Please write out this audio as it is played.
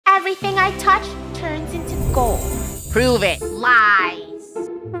everything I touch turns into gold. Prove it. Lies.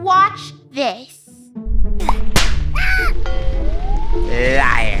 Watch this.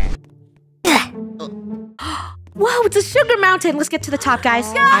 Liar. Whoa, it's a sugar mountain. Let's get to the top, guys.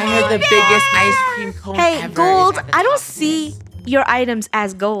 I had the biggest ice cream cone Hey, ever. gold, It's at the I don't top of see this. your items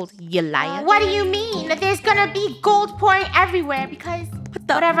as gold, you liar. What do you mean? There's gonna be gold pouring everywhere because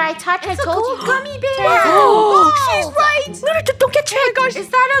whatever I touch, I told you. Gummy bear. Oh, she's right. Luna, don't get tricked. Gosh, is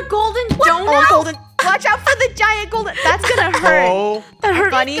that a golden donut? Oh, golden. Watch out for the giant golden. That's gonna hurt. Oh, That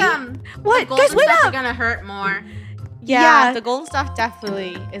hurt. Funny. What? The Guys, golden wait stuff up. are gonna hurt more. Yeah. Yeah, the golden stuff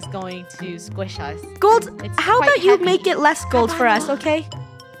definitely is going to squish us. Gold, It's how quite about you heavy. make it less gold for us, okay?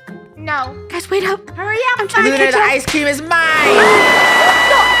 No. Guys, wait up. Hurry up! I'm trying to Luna, catch the up. ice cream is mine.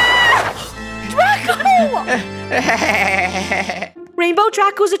 Rainbow,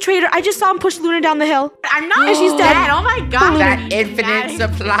 Draco's a traitor. I just saw him push Luna down the hill. I'm not. And she's dead. Oh my god! That infinite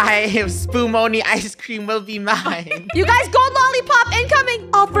supply of Spoomoni ice cream will be mine. You guys, gold lollipop incoming.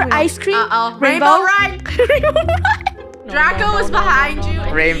 All for ice cream. Uh-oh. Rainbow. Run. Draco is behind you.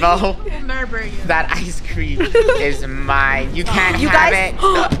 and Rainbow, he will murder you. that ice cream is mine. You can't You have guys- it.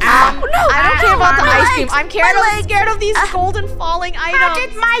 No. I don't care about the my ice legs, cream. I'm scared of these golden falling How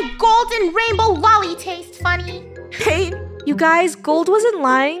items. did my golden rainbow lolly taste funny? Hey, you guys, gold wasn't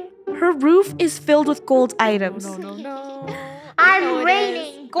lying. Her roof is filled with gold items. No. I'm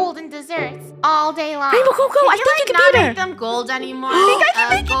raining golden desserts all day long. Rainbow, go. I think you can not beat make her. them gold anymore. I think I can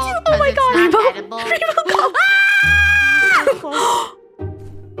make it too. Oh my God. Rainbow. Edible. Rainbow, go.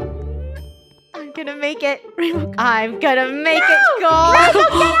 I'm gonna make it. Rainbow, go. I'm gonna make it gold. Rainbow,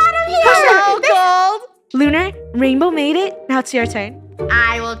 get out of here! Hello, gold. Lunar, Rainbow made it. Now it's your turn.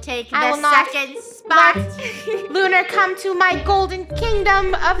 I will take I the will not. second spot. Lunar, come to my golden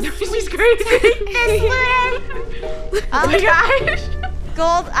kingdom of She's crazy. this Lunar. Oh my gosh.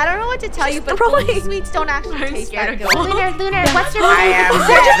 Gold, I don't know what to tell you, but throwing. gold sweets don't actually taste that good. Lunar, what's your I am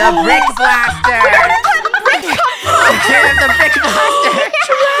the brick blaster. I'm the brick blaster.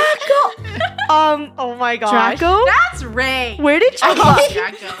 Oh my gosh. Draco? That's Ray. Where did you go?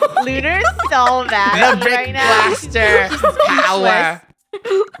 Draco. Lunar's so mad The brick right now. blaster power.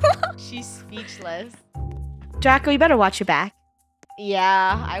 She's speechless. Draco, you better watch your back.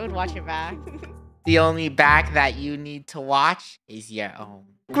 Yeah, I would watch her back. The only back that you need to watch is your own.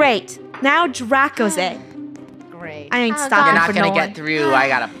 Great. Now Draco's it. Great. I ain't Oh, stopping You're not for gonna no get one. through. I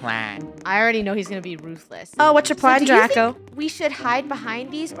got a plan. I already know he's gonna be ruthless. Oh, what's your plan, do you Draco? think we should hide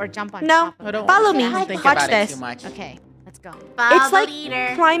behind these or jump on No. top of them? Follow me. Don't think Watch about this. it too much. Okay, let's go. It's like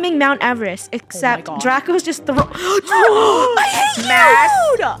climbing Mount Everest, except gosh. Draco's just the. I hate Mass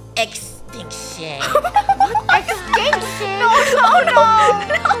you! extinction. extinction? No!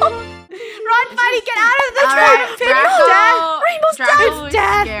 Run, Buddy, get out of the All trap! right, Rainbow's dead! Rainbow's dead. Draco It's is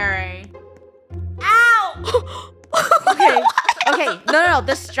dead. scary. Okay. No.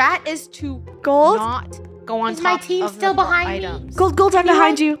 The strat is to Gold? not go on Is top my team of still the behind me? items. Gold, I'm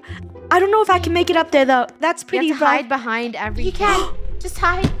behind you. I don't know if I can make it up there though. That's You pretty have to rough. hide behind everything. You can. Just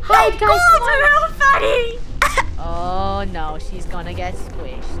hide. Hide, guys. Come on. Oh no, she's gonna get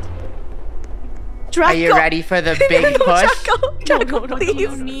squished. Draco. Are you ready for the big No, push? Draco,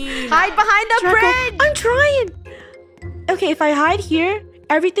 please. Hide behind the Draco, bridge! I'm trying. Okay, if I hide here,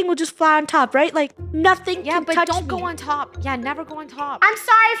 everything will just fly on top, right? Like nothing Yeah, can but touch don't me. go on top. Yeah, never go on top. I'm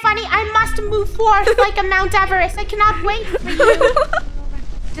sorry, Funny. I must move forth like a Mount Everest. I cannot wait for you.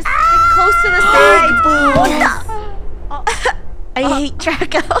 Just get close to the side. I hate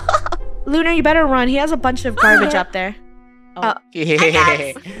Draco. Lunar, you better run. He has a bunch of garbage up there. I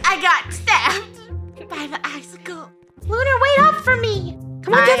got stabbed by the icicle. Lunar, wait up for me.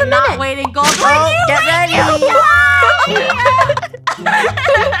 Come on, give a I'm not minute. waiting, Gold. Get ready.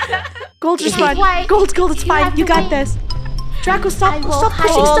 Gold, just She's run. white. Gold, it's You fine. have You to got wait. this. Draco, I stop will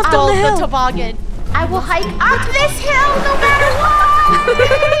pushing hide. stuff down the hill. toboggan. I will hike up this hill no matter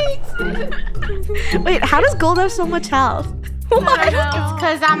what. Wait, how does Gold have so much health? It's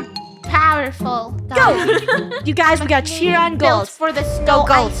because I'm powerful. Go! You guys, we gotta cheer on Built Gold. for the snow Gold.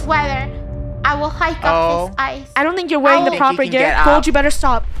 ice weather. I will hike up this ice. I don't think you're wearing the Think you proper can gear. get Gold, up? you better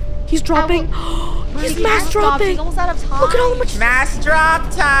stop. He's dropping. He's mass dropping. He's almost out of time. Look at all the much. Mass drop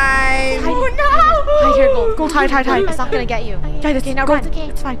time. Oh no! Hide here, Gold. Gold, hide. It's not gonna get you. Guys, Okay, now Gold, run. Okay.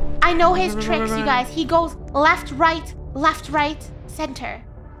 it's fine. I know his tricks, you guys. He goes left, right, center.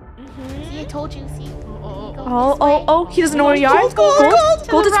 See, I told you. See? He goes this way. Oh, he doesn't know where you are. Gold, To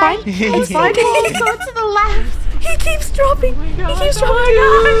Gold, the it's right. fine. It's fine. Go to the left. He keeps dropping. He keeps dropping.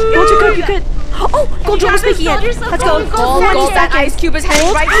 Gold, you're good. Oh, Gold, you're almost making it. Let's go. Gold, Gold, that ice cube is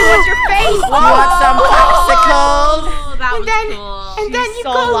heading right towards your face. You want some popsicles? that And was then, cool. and then you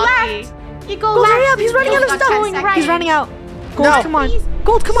so go lucky. left. You go Gold, left. hurry up. He's running out of Got stuff. 10 seconds. He's running out. Gold, No. come on. Please.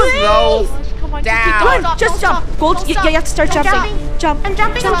 Gold, come on. Slow Come on, down. Run, Don't just stop, jump. Gold, don't you stop. have to start I'm jumping. Jump. I'm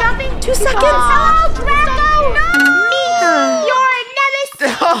jumping, I'm jumping. 2 seconds. Oh, Draco! Your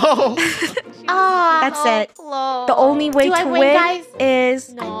nemesis! No. Ah, That's it. Close. The only way Do I to win, win guys? is...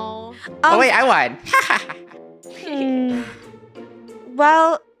 No. Oh wait, I won.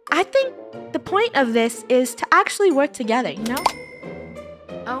 Well, I think the point of this is to actually work together, you know?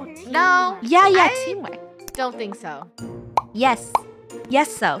 Oh, no. Yeah, I- teamwork. Don't think so. Yes.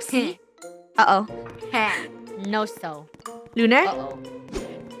 Yes, so. See? Uh-oh. No so. Lunar? Uh-oh.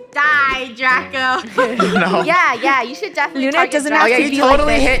 Die, Draco. No. Yeah, you should definitely Lunar target doesn't Oh have yeah, to you be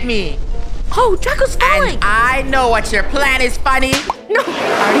totally like this. hit me. Oh, Draco's falling! And I know what your plan is, Funny. No!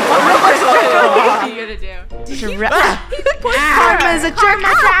 What are you gonna do? Karma's a jerk!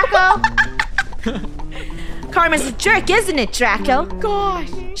 Draco! Karma's a jerk, isn't it, Draco? Gosh.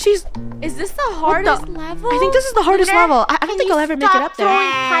 She's... Is this the What the- hardest level? I think this is the hardest Lunar, level. I don't think I'll ever make it up there.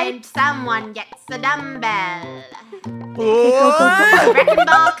 And someone gets a dumbbell. Whoa. Wrecking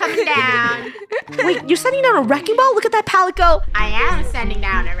ball comes down. Wait, you're sending down a wrecking ball? Look at that pallet go. I am sending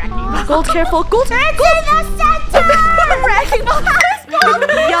down a wrecking ball. Gold, careful. Gold, gold. Wrecking ball.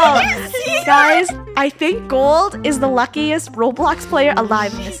 Yo, guys, I think Gold is the luckiest Roblox player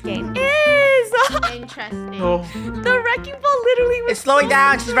alive in this game. Interesting. Oh. The wrecking ball literally was... It's slowing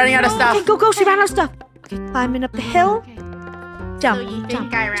down. She's running out of Okay, stuff. go. She ran out of stuff. Okay, climbing up the hill. Jump, So you think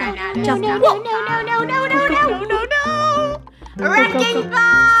jump, I ran out of jump. stuff? Whoa. No. Wrecking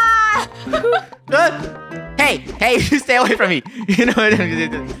ball. Hey, you stay away from me. You know what I'm gonna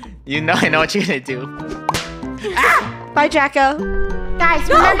do. I know what you're gonna do. Bye, Draco. Guys,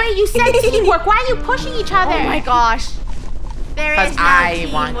 remember you said teamwork. Why are you pushing each other? Oh my gosh. There 'Cause is no I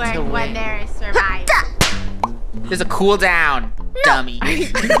want to teamwork when win. there is survival. There's a cooldown, dummy. I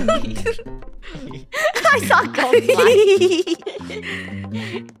saw Gold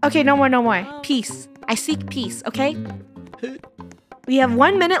Okay, no more. Peace. I seek peace, okay? We have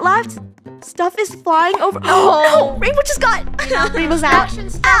 1 minute left. Stuff is flying over. Oh, no! Rainbow just got... Rainbow's out. Construction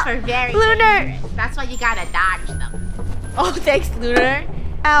stuff are very Lunar. dangerous. That's why you gotta dodge them. Oh, thanks, Lunar.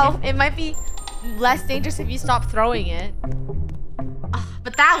 Ow. It might be less dangerous if you stop throwing it.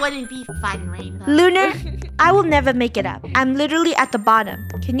 But that wouldn't be fun, Rainbow. Lunar, I will never make it up. I'm literally at the bottom.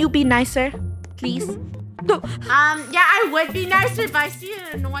 Can you be nicer, please? No. Yeah, I would be nicer, but I see an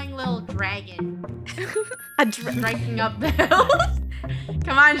annoying little dragon striking up the hills.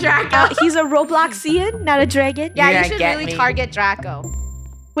 Come on, Draco. He's a Robloxian, not a dragon. Yeah, You're you gonna should get really me. target Draco.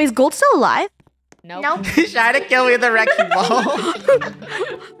 Wait, is Gold still alive? Nope. Try to kill me with a wrecking ball.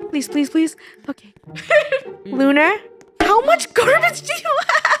 Please. Okay. Lunar, how much garbage do you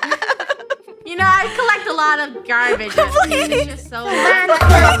have? You know, I collect a lot of garbage. Please. It's just so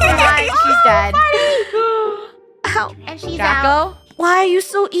She's dead. Ow. And she's out. Draco? Why are you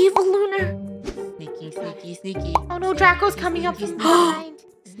so evil, Lunar? Sneaky. Oh no, Draco's coming up from behind.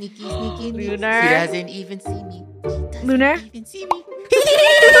 Sneaky. Lunar. He doesn't even see me. Lunar? Even see me.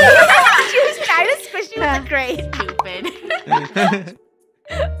 She was trying to squish you with a crate. Stupid.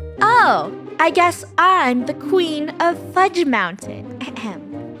 Oh, I guess I'm the queen of Fudge Mountain.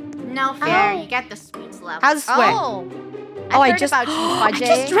 No fair. Oh. You get the sweets level. How's the sweat? Oh. I heard just about you, I Fudge.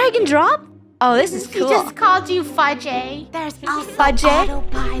 just drag and drop? Oh, this is He cool. just called you Fudge. There's also Fudge?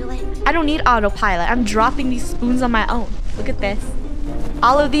 autopilot. I don't need autopilot. I'm dropping these spoons on my own. Look at this.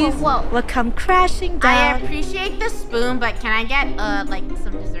 All of these Whoa. will come crashing I down. appreciate the spoon, but can I get like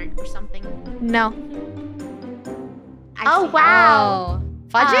some dessert or something? No. Oh, wow.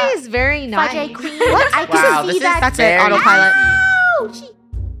 Fudge is very nice. Fudge Queen. What? I Wow, can this see is that. That's it, very autopilot. easy. Ouch!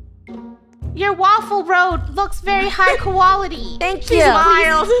 Your waffle road looks very high quality. Thank Please, you.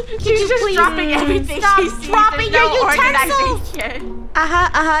 Wild. Could She's you just please dropping everything stop she sees. dropping There's your no utensils. organization.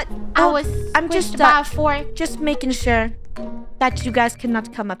 I Oh, was I'm squished just, by a fork. just making sure that you guys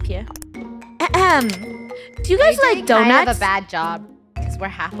cannot come up here. Ahem. Do you guys like donuts? Kind of a bad job because we're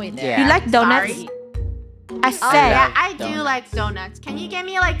halfway there. Yeah. You like donuts? Sorry. I Oh said. yeah, I do Donuts. like donuts. Can you give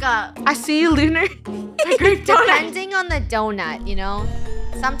me like a I see you, Lunar. grape donut? Depending on the donut, you know.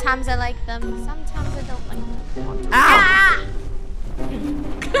 Sometimes I like them. Sometimes I don't like them. Ow!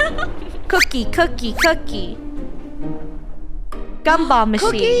 Cookie. Gumball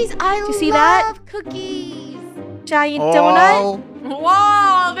machine. Cookies, I Do you see that? love cookies. Giant donut. Oh,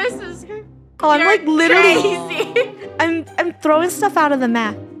 Whoa, this is Oh, I'm like literally. crazy. I'm throwing stuff out of the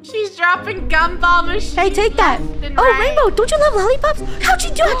map. She's dropping gumball machines. Hey, take that. left and Oh, right. Rainbow, don't you love lollipops? How'd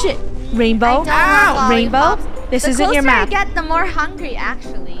you dodge it? Rainbow. Rainbow. This isn't your map. The closer I get, the more hungry,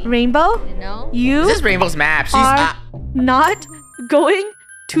 actually. Rainbow. You know? You this is Rainbow's map. She's are not going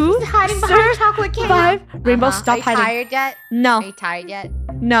to Hiding behind chocolate cake. survive. Rainbow, stop Are you hiding. tired yet? No, Are you tired yet?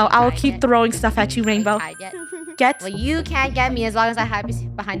 no, I will tired keep yet? throwing stuff at you, Are you Rainbow. tired yet? Get. Well, you can't get me as long as I hide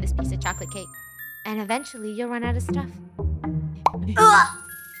behind this piece of chocolate cake. And eventually, you'll run out of stuff.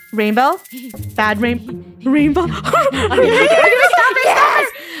 Rainbow? Bad Rainbow?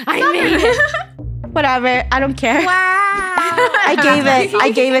 I made it. Whatever, I don't care. Wow. I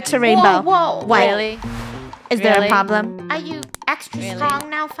gave it to Rainbow. Whoa. What? Really? Is there a Really? problem? Are you extra Really? strong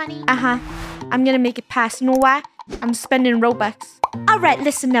now, Funny? Uh-huh. I'm gonna make it pass. You know why? I'm spending Robux. Alright,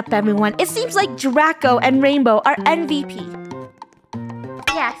 listen up everyone. It seems like Draco and Rainbow are MVP.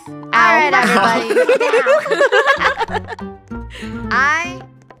 Yes. All right, everybody. I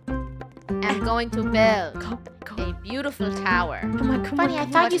am going to build Go. a beautiful tower. Come on. Funny, I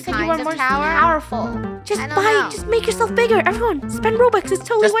thought you said you kinds were of more tower? powerful. Just I don't buy know. it. Just make yourself bigger. Everyone, spend Robux. It's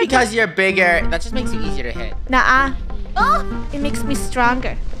totally Just worth because you're bigger, that just makes you easier to hit. it. Nuh-uh. Oh, it makes me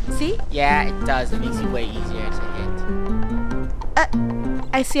stronger. See? Yeah, it does. It makes you way easier to hit.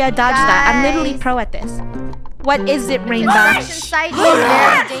 I see I dodged that. I'm literally Guys. pro at this. What is it, Rainbow? Construction site is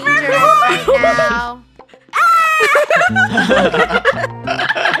very dangerous right now.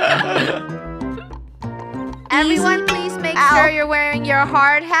 Everyone, please make sure you're wearing your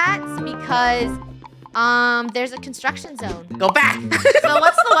hard hats because there's a construction zone. Go back! So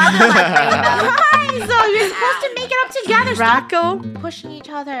what's the weather like, Rainbow? So you're supposed to make it up together. Stop Draco, pushing each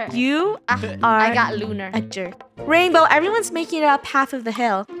other. you are I got lunar. a jerk. Rainbow, everyone's making it up half of the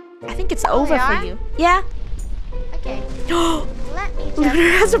hill. I think it's over they for are? you. Yeah. Okay, let me Lunar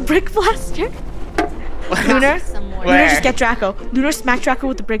just has a brick blaster. Lunar? some more. Where? Lunar, just get Draco. Lunar smack Draco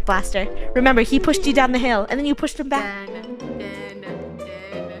with the brick blaster. Remember, he pushed you down the hill, and then you pushed him back.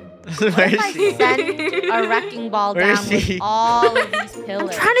 Where What if is I she? send a wrecking ball Where down is with she? all of these I'm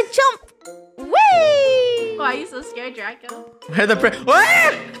pillars? trying to jump. Whee! Why are you so scared, Draco? Where the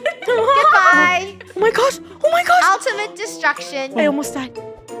What? Goodbye. Oh my gosh. Oh my gosh. Ultimate destruction. I almost died.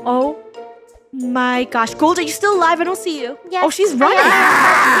 Oh my gosh. Gold, are you still alive? I don't see you. Yes. Oh, she's running. Hey,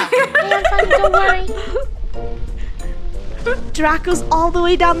 I'm Funny, don't worry. Draco's all the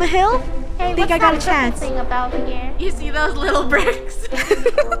way down the hill. Hey, Think what's I got a that chance. thing about here? You see those little bricks? Lunar,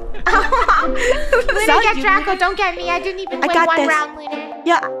 get Draco. Don't get me. I didn't even I win got one this. round, Lunar.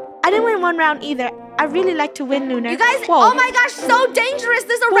 Yeah, I didn't win one round either. I really like to win, Lunar. You guys, Whoa. oh my gosh, so dangerous.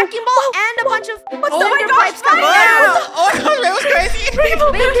 There's a wrecking ball and a bunch of What's cinder the- pipes coming Oh, out. oh, that was crazy! Be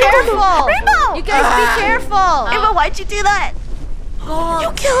careful. Rainbow! You guys be careful. Rainbow, why'd you do that?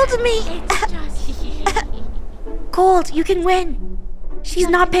 You killed me. Gold, you can win. She's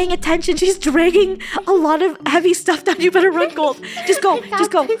not paying attention. She's dragging a lot of heavy stuff down. You better run, Gold. Just go. Just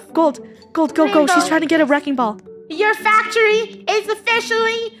go. Gold. Gold, go, go. She's trying to get a wrecking ball. Your factory is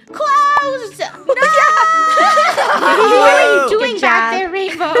officially closed. No! What are you doing Good back job. there,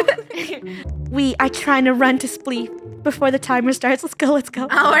 Rainbow? We are trying to run to sleep before the timer starts. Let's go. Let's go.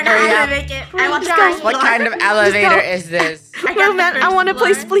 Oh, we're not Hurry gonna up. make it. I want to Let's go. What kind of elevator is this? Oh man, I want to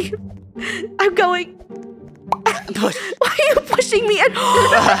play floor. sleep. I'm going. Push. Why are you pushing me?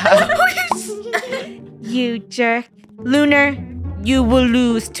 You jerk. Lunar, you will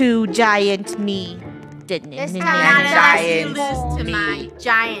lose to giant me. This Not time, unless you Giant lose to me. my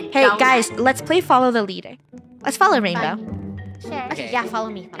giant. Hey donut. guys, let's play follow the leader. Let's follow Rainbow. Sure. Okay, yeah, follow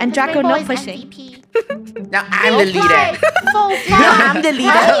me. And Draco, Rainbow no is pushing. MVP. Now I'm the leader. Full I'm the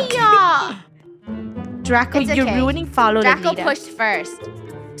leader. Yeah. Draco, It's you're okay. ruining follow the Draco leader. pushed first.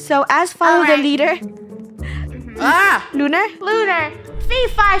 So as follow the Alright. leader, Ah! Lunar, Lunar. Fee,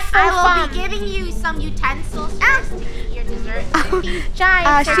 fi, fo, I will fum. be giving you some utensils first to eat your dessert.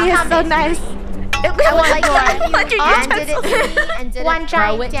 Giant. she is so nice. I would like to Like your handed it utensils. to me and didn't One throw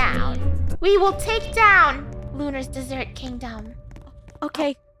giant it down. We will take down Lunar's dessert kingdom.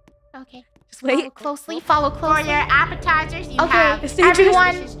 Okay, Okay. just wait. Follow closely. Follow For closely. your appetizers, you Okay, have It's dangerous.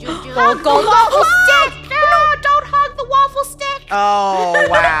 everyone. this is Juju. Hug the waffle stick. No, don't hug the waffle stick. Oh,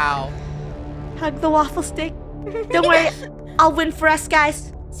 wow. Hug the waffle stick. Don't worry, I'll win for us,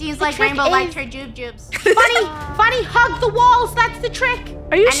 guys. Seems The like trick Rainbow is- liked her jubes. Funny, hug the walls. That's the trick.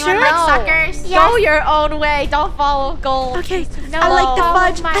 Are you Anyone sure? like No. suckers? Go your own way. Don't follow Gold. Okay, No, I like the follow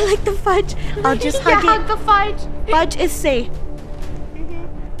fudge. my- I like the fudge. I'll just Yeah, hug hug it. the fudge. Fudge is safe.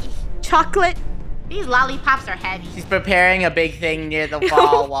 Chocolate. These lollipops are heavy. She's preparing a big thing near the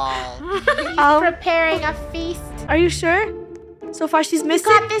wall wall. Preparing a feast. Are you sure? So far she's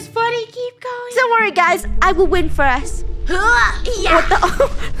missing. Got this, buddy. Keep going. Don't worry, guys. I will win for us. Yeah. What the?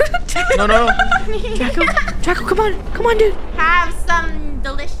 No, no, no. Draco, come on. Come on, dude. Have some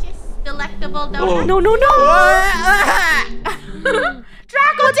delicious, delectable donuts. No, no, no.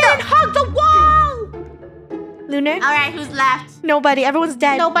 Draco didn't hug the wall. Lunar? All right, who's left? Nobody. Everyone's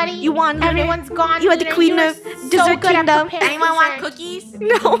dead. Nobody. You won, Lunar. Everyone's gone. You are the Lunar. queen You of were dessert good at kingdom. preparing Anyone want dessert. cookies?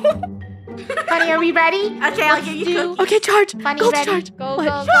 No. Funneh, are we ready? Okay, I'll give you cookies. Okay, charge. Funneh, Go ready? charge. Go, What?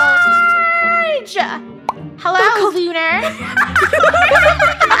 go, go. Charge! Hello, Go. Lunar.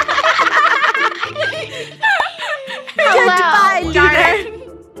 Hello. Goodbye,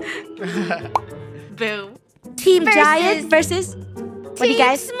 Lunar. Boo. Team Versus Giant versus. What do you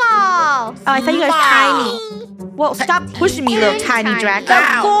guys? Small. Oh, I thought you guys were tiny. Well, stop pushing me, little tiny Draco.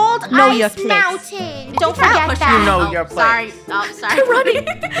 Gold Know Ice your place. Mountain. Don't I'll forget push that. You know Oh, your sorry. place. Oh, sorry. They're running.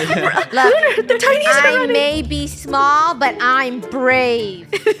 Look, The tiniest are I running. may be small, but I'm brave.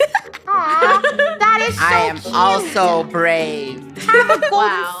 Aw, that is so I am cute. also brave. Have a golden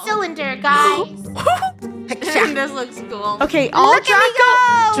Wow. cylinder, guys. This looks cool. Okay, all Look at me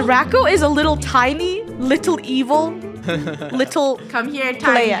go. Draco is a little tiny, little evil, little Come here,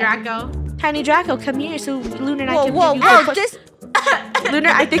 tiny Playa. Draco. tiny Draco. Come here, so Lunar and I Whoa, can whoa, give you whoa! the This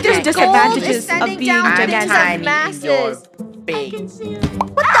Lunar, I think there's gold disadvantages is of sending being down I'm millions gigantic. of tiny. masses. You're I big. can see it.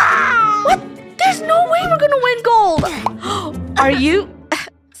 What? There's no way we're gonna win gold. Are you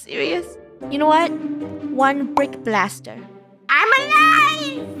serious? You know what? One brick blaster. I'm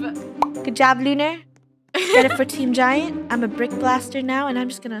alive! Good job, Lunar. Get it for Team Giant. I'm a brick blaster now, and I'm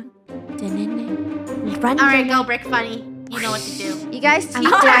just gonna run. All right, go, Brick Funny. You know what to do. You guys, Team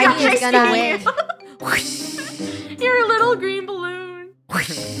Oh, I Tiny got is gonna Christy. win. You're a little green balloon.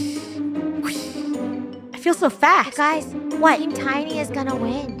 I feel so fast. Guys, What? Team Tiny is gonna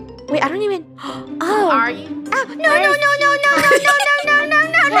win. Wait, I don't even. Who Oh, are you? Oh, no.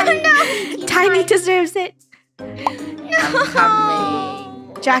 Tiny deserves it. I'm coming.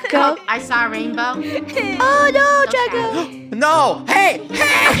 Draco. Oh, I saw a rainbow. Oh no, Draco. No! Hey!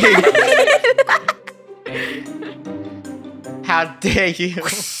 Hey! How dare you?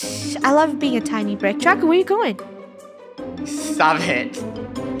 I love being a tiny brick. Draco, where are you going? Stop it.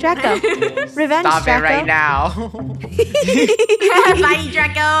 Draco. Revenge, Stop Draco. it right now. Bye,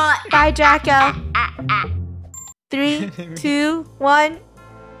 Draco. Bye, Draco. 3, 2, 1.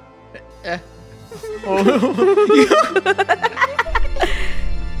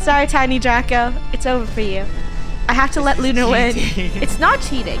 Sorry, tiny Draco. It's over for you. I have to let Lunar win. Cheating. It's not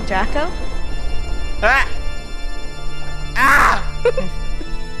cheating, Draco. Ah! Ah!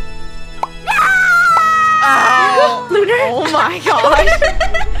 Oh! Lunar. Oh my gosh!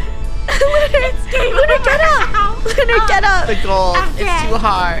 Lunar, get up. Lunar, get up. The gold is Okay. too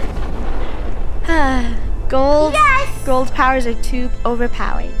hard. Gold. Yes! Gold powers are too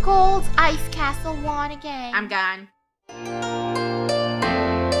overpowered. Gold's Ice Castle won again. I'm gone.